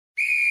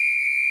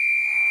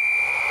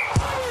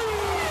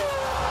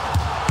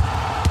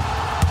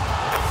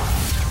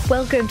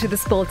Welcome to the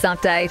Sports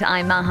Update.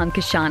 I'm Maham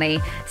Kashani.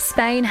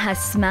 Spain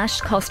has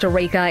smashed Costa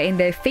Rica in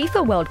their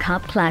FIFA World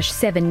Cup clash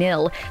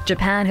 7-0.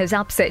 Japan has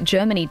upset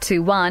Germany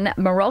 2-1.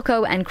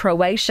 Morocco and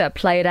Croatia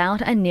played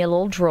out a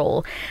 0-0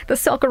 draw. The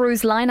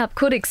Socceroos lineup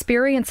could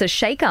experience a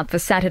shake-up for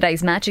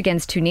Saturday's match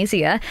against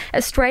Tunisia.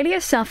 Australia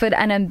suffered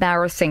an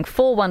embarrassing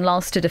 4-1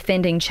 loss to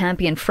defending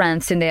champion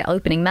France in their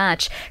opening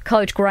match.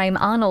 Coach Graham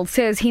Arnold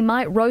says he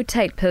might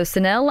rotate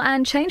personnel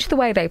and change the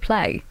way they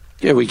play.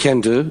 Yeah, we can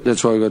do.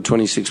 That's why we've got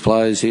 26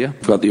 players here.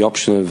 We've got the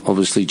option of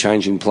obviously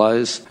changing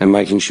players and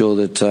making sure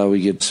that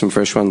we get some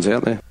fresh ones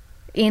out there.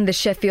 In the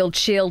Sheffield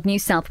Shield, New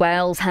South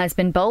Wales has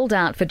been bowled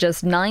out for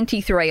just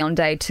 93 on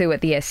day 2 at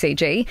the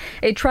SCG.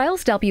 It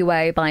trails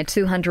WA by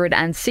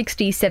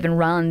 267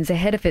 runs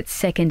ahead of its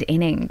second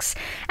innings.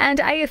 And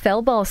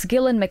AFL boss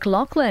Gillan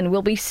McLachlan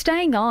will be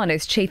staying on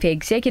as chief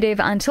executive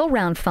until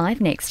round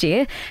 5 next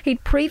year.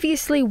 He'd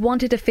previously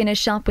wanted to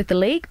finish up with the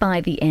league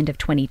by the end of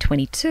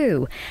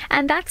 2022.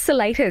 And that's the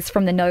latest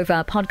from the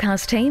Nova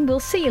podcast team. We'll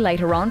see you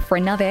later on for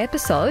another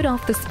episode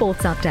of the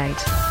Sports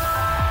Update.